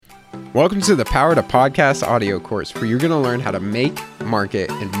Welcome to the Power to Podcast audio course, where you're going to learn how to make, market,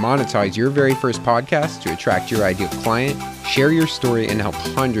 and monetize your very first podcast to attract your ideal client, share your story, and help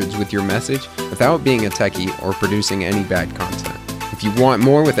hundreds with your message without being a techie or producing any bad content. If you want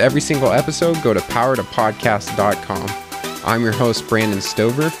more with every single episode, go to powertopodcast.com. I'm your host, Brandon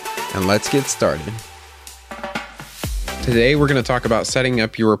Stover, and let's get started. Today, we're going to talk about setting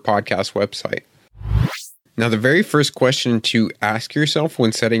up your podcast website. Now, the very first question to ask yourself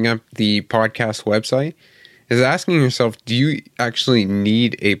when setting up the podcast website is asking yourself, do you actually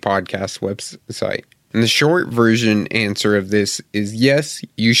need a podcast website? And the short version answer of this is yes,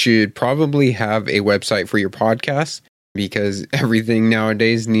 you should probably have a website for your podcast because everything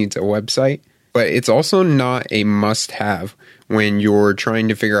nowadays needs a website. But it's also not a must-have when you're trying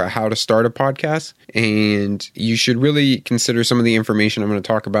to figure out how to start a podcast. And you should really consider some of the information I'm going to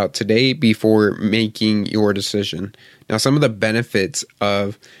talk about today before making your decision. Now, some of the benefits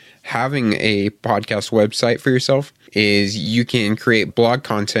of having a podcast website for yourself is you can create blog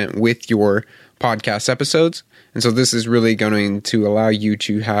content with your podcast episodes. And so this is really going to allow you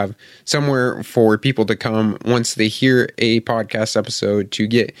to have somewhere for people to come once they hear a podcast episode to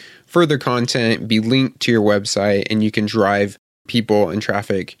get further content, be linked to your website, and you can drive people and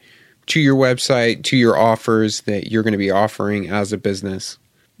traffic to your website, to your offers that you're going to be offering as a business.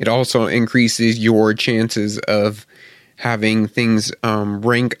 It also increases your chances of having things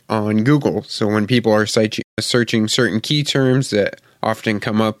rank on Google. So when people are searching certain key terms that often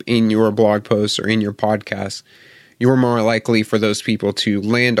come up in your blog posts or in your podcast, you're more likely for those people to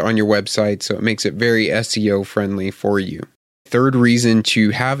land on your website. So it makes it very SEO friendly for you. Third reason to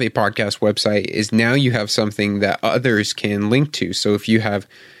have a podcast website is now you have something that others can link to. So if you have,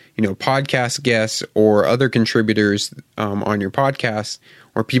 podcast guests or other contributors on your podcast,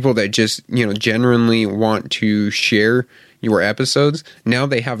 or people that just, genuinely want to share your episodes, now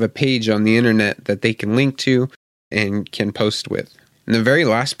they have a page on the internet that they can link to and can post with. And the very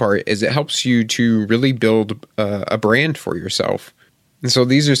last part is it helps you to really build a brand for yourself. And so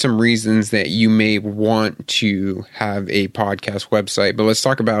these are some reasons that you may want to have a podcast website. But let's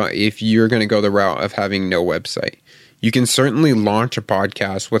talk about if you're going to go the route of having no website. You can certainly launch a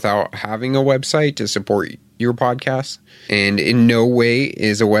podcast without having a website to support your podcast. And in no way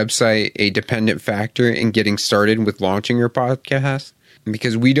is a website a dependent factor in getting started with launching your podcast,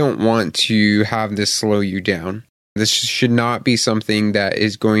 because we don't want to have this slow you down. This should not be something that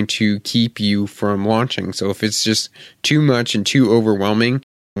is going to keep you from launching. So if it's just too much and too overwhelming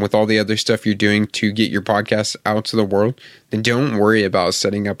with all the other stuff you're doing to get your podcast out to the world, then don't worry about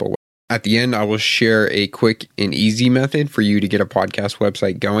setting up a website. At the end, I will share a quick and easy method for you to get a podcast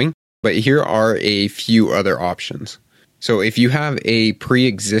website going. But here are a few other options. So if you have a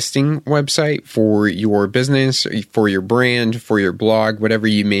pre-existing website for your business, for your brand, for your blog, whatever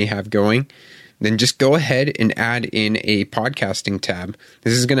you may have going, then just go ahead and add in a podcasting tab.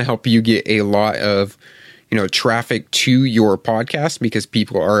 This is going to help you get a lot of, traffic to your podcast because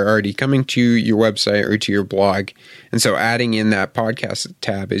people are already coming to your website or to your blog. And so adding in that podcast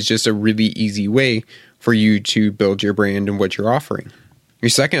tab is just a really easy way for you to build your brand and what you're offering. Your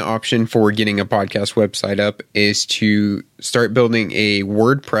second option for getting a podcast website up is to start building a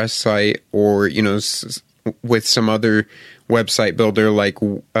WordPress site or, with some other website builder like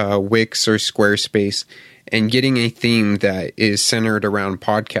Wix or Squarespace, and getting a theme that is centered around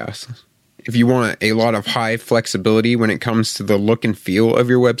podcasts. If you want a lot of high flexibility when it comes to the look and feel of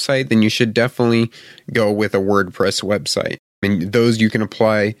your website, then you should definitely go with a WordPress website. And those you can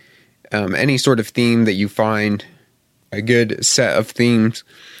apply any sort of theme that you find. A good set of themes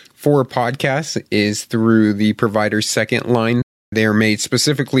for podcasts is through the provider's second line. They are made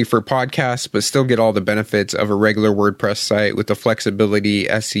specifically for podcasts, but still get all the benefits of a regular WordPress site with the flexibility,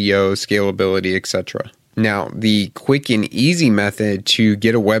 SEO, scalability, etc. Now, the quick and easy method to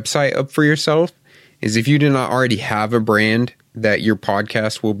get a website up for yourself is if you do not already have a brand that your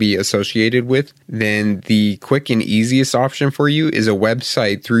podcast will be associated with, then the quick and easiest option for you is a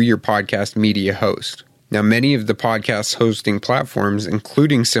website through your podcast media host. Now, many of the podcast hosting platforms,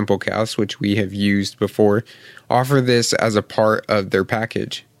 including Simplecast, which we have used before, offer this as a part of their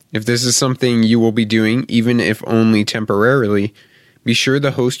package. If this is something you will be doing, even if only temporarily, be sure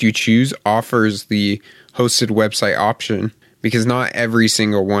the host you choose offers the hosted website option, because not every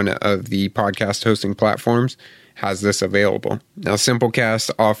single one of the podcast hosting platforms has this available. Now,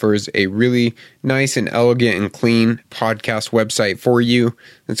 Simplecast offers a really nice and elegant and clean podcast website for you.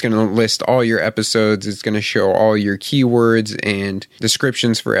 It's going to list all your episodes. It's going to show all your keywords and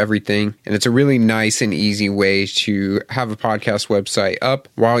descriptions for everything. And it's a really nice and easy way to have a podcast website up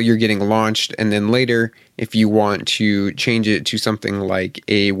while you're getting launched. And then later, if you want to change it to something like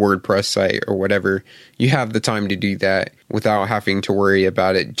a WordPress site or whatever, you have the time to do that without having to worry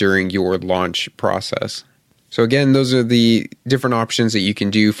about it during your launch process. So again, those are the different options that you can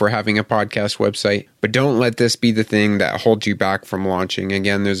do for having a podcast website, but don't let this be the thing that holds you back from launching.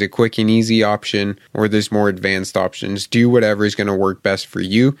 Again, there's a quick and easy option, or there's more advanced options. Do whatever is going to work best for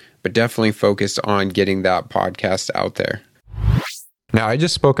you, but definitely focus on getting that podcast out there. Now, I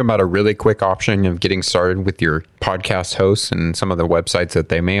just spoke about a really quick option of getting started with your podcast hosts and some of the websites that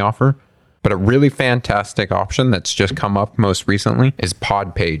they may offer, but a really fantastic option that's just come up most recently is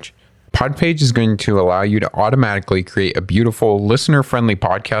Podpage. Podpage is going to allow you to automatically create a beautiful listener-friendly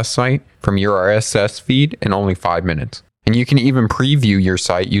podcast site from your RSS feed in only 5 minutes. And you can even preview your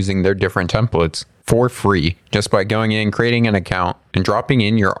site using their different templates for free just by going in, creating an account, and dropping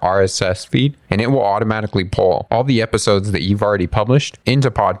in your RSS feed, and it will automatically pull all the episodes that you've already published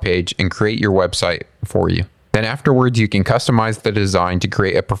into Podpage and create your website for you. Then afterwards, you can customize the design to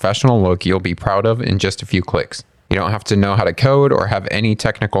create a professional look you'll be proud of in just a few clicks. You don't have to know how to code or have any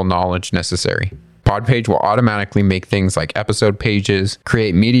technical knowledge necessary. Podpage will automatically make things like episode pages,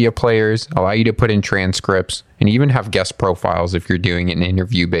 create media players, allow you to put in transcripts, and even have guest profiles if you're doing an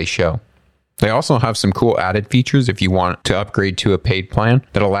interview-based show. They also have some cool added features if you want to upgrade to a paid plan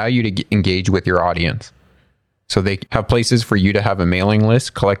that allow you to engage with your audience. So they have places for you to have a mailing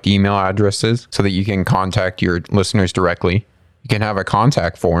list, collect email addresses so that you can contact your listeners directly. You can have a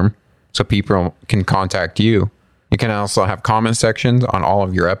contact form so people can contact you. You can also have comment sections on all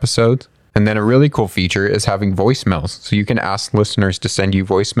of your episodes. And then a really cool feature is having voicemails. So you can ask listeners to send you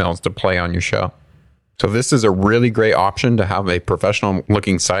voicemails to play on your show. So this is a really great option to have a professional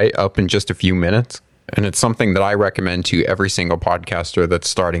looking site up in just a few minutes. And it's something that I recommend to every single podcaster that's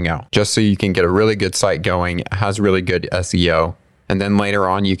starting out, just so you can get a really good site going. It has really good SEO. And then later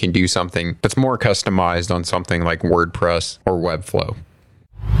on, you can do something that's more customized on something like WordPress or Webflow.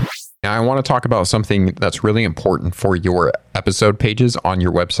 Now, I want to talk about something that's really important for your episode pages on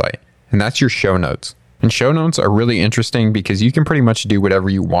your website, and that's your show notes. And show notes are really interesting because you can pretty much do whatever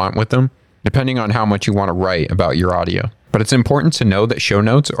you want with them, depending on how much you want to write about your audio. But it's important to know that show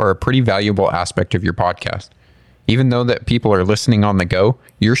notes are a pretty valuable aspect of your podcast. Even though that people are listening on the go,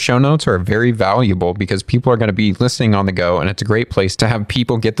 your show notes are very valuable because people are going to be listening on the go, and it's a great place to have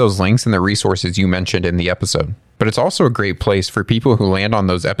people get those links and the resources you mentioned in the episode. But it's also a great place for people who land on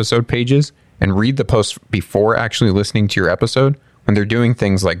those episode pages and read the post before actually listening to your episode when they're doing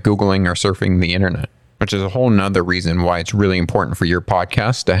things like Googling or surfing the internet, which is a whole nother reason why it's really important for your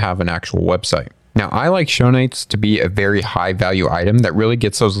podcast to have an actual website. Now, I like show notes to be a very high value item that really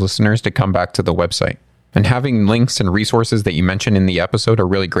gets those listeners to come back to the website. And having links and resources that you mention in the episode are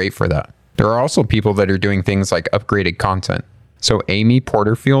really great for that. There are also people that are doing things like upgraded content. So Amy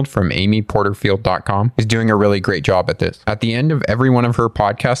Porterfield from amyporterfield.com is doing a really great job at this. At the end of every one of her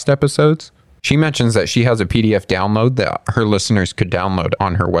podcast episodes, she mentions that she has a PDF download that her listeners could download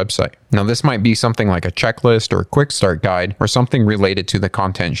on her website. Now, this might be something like a checklist or a quick start guide or something related to the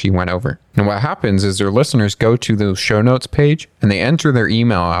content she went over. And what happens is their listeners go to the show notes page and they enter their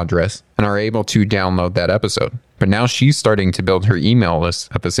email address and are able to download that episode. But now she's starting to build her email list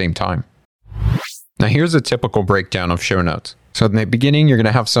at the same time. Now, here's a typical breakdown of show notes. So in the beginning, you're going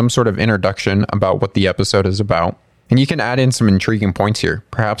to have some sort of introduction about what the episode is about. And you can add in some intriguing points here,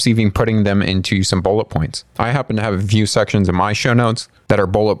 perhaps even putting them into some bullet points. I happen to have a few sections in my show notes that are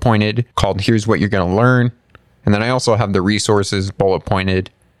bullet pointed called Here's What You're Going to Learn. And then I also have the resources bullet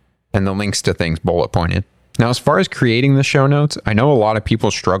pointed and the links to things bullet pointed. Now, as far as creating the show notes, I know a lot of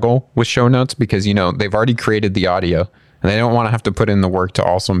people struggle with show notes because, they've already created the audio and they don't want to have to put in the work to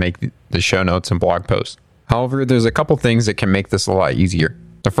also make the show notes and blog posts. However, there's a couple things that can make this a lot easier.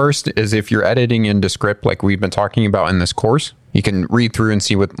 The first is if you're editing in Descript like we've been talking about in this course, you can read through and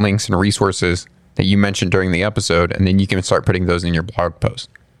see what links and resources that you mentioned during the episode, and then you can start putting those in your blog post.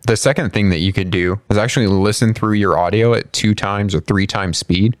 The second thing that you could do is actually listen through your audio at 2 times or 3 times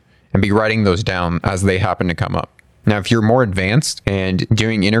speed and be writing those down as they happen to come up. Now, if you're more advanced and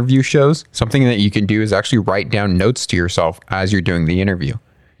doing interview shows, something that you can do is actually write down notes to yourself as you're doing the interview.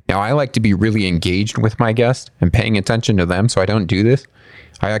 Now, I like to be really engaged with my guest and paying attention to them, so I don't do this.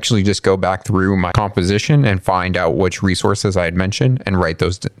 I actually just go back through my composition and find out which resources I had mentioned and write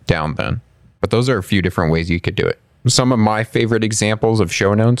those down then. But those are a few different ways you could do it. Some of my favorite examples of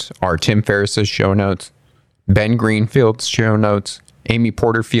show notes are Tim Ferriss's show notes, Ben Greenfield's show notes, Amy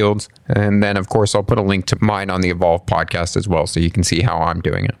Porterfield's, and then, of course, I'll put a link to mine on the Evolve podcast as well so you can see how I'm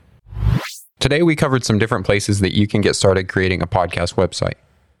doing it. Today, we covered some different places that you can get started creating a podcast website.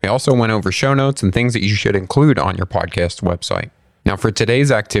 We also went over show notes and things that you should include on your podcast website. Now, for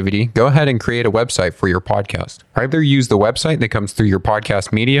today's activity, go ahead and create a website for your podcast. Either use the website that comes through your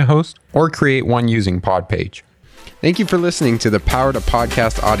podcast media host or create one using Podpage. Thank you for listening to the Power to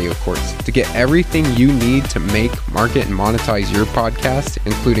Podcast audio course. To get everything you need to make, market, and monetize your podcast,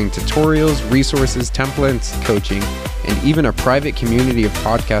 including tutorials, resources, templates, coaching, and even a private community of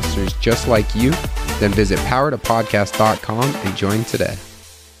podcasters just like you, then visit powertopodcast.com and join today.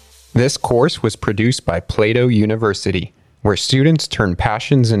 This course was produced by Plato University, where students turn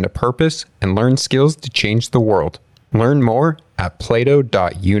passions into purpose and learn skills to change the world. Learn more at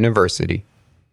plato.university.